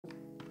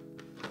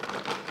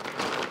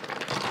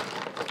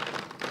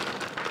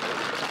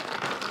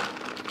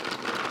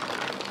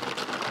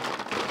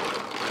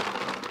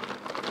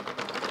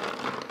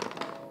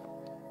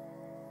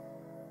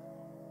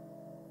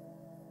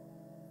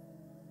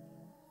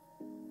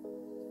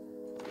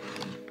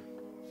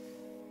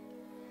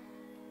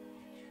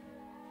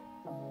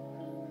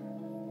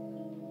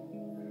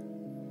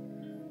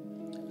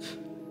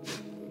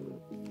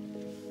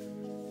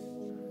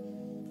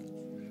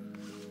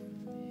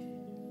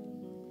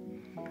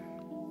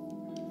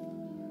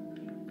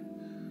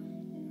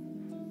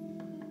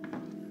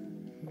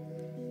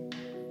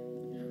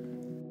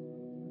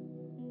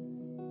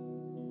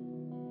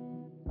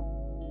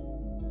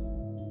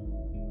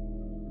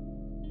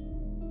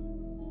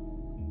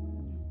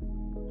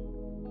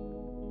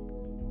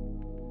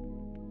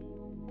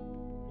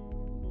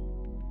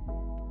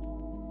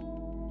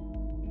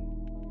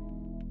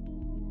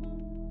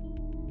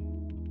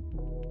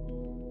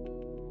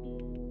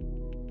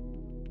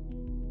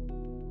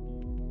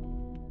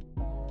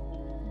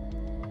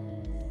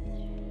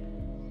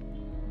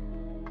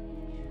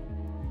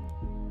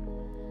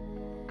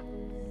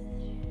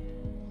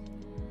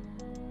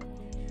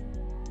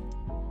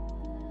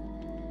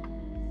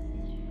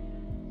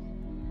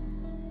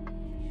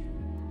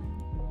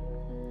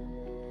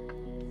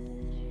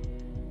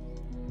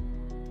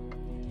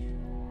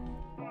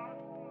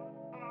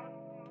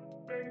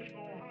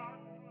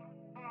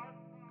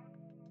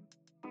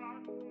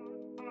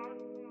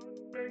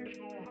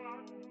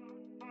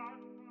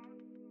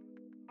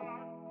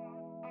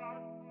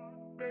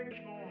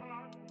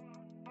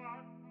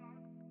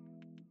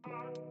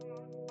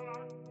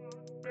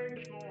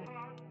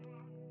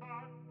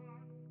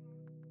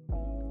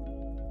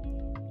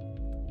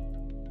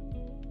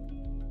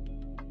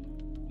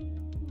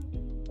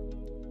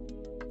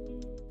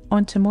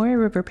On Tomoe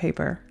River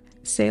paper,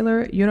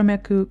 Sailor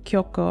Yurameku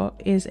Kyokkou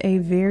is a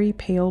very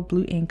pale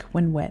blue ink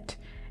when wet,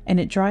 and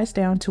it dries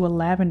down to a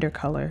lavender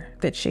color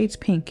that shades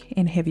pink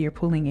in heavier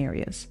pooling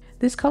areas.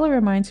 This color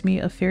reminds me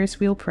of Ferris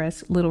Wheel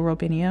Press Little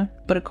Robinia,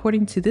 but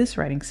according to this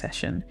writing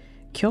session,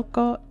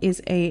 Kyokkou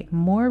is a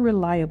more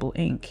reliable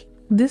ink.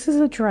 This is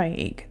a dry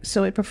ink,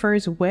 so it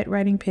prefers wet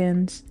writing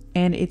pens,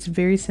 and it's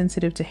very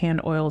sensitive to hand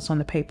oils on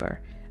the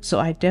paper. So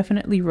I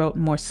definitely wrote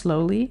more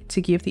slowly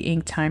to give the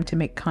ink time to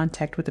make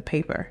contact with the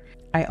paper.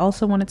 I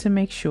also wanted to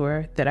make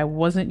sure that I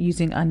wasn't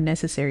using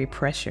unnecessary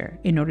pressure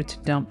in order to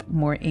dump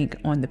more ink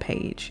on the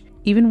page.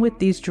 Even with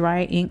these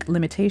dry ink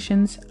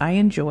limitations, I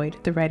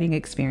enjoyed the writing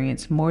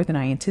experience more than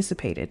I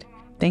anticipated.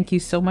 Thank you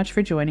so much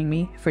for joining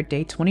me for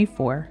day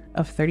 24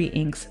 of 30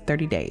 Inks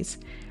 30 Days.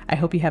 I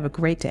hope you have a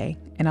great day,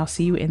 and I'll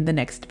see you in the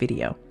next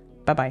video.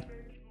 Bye bye.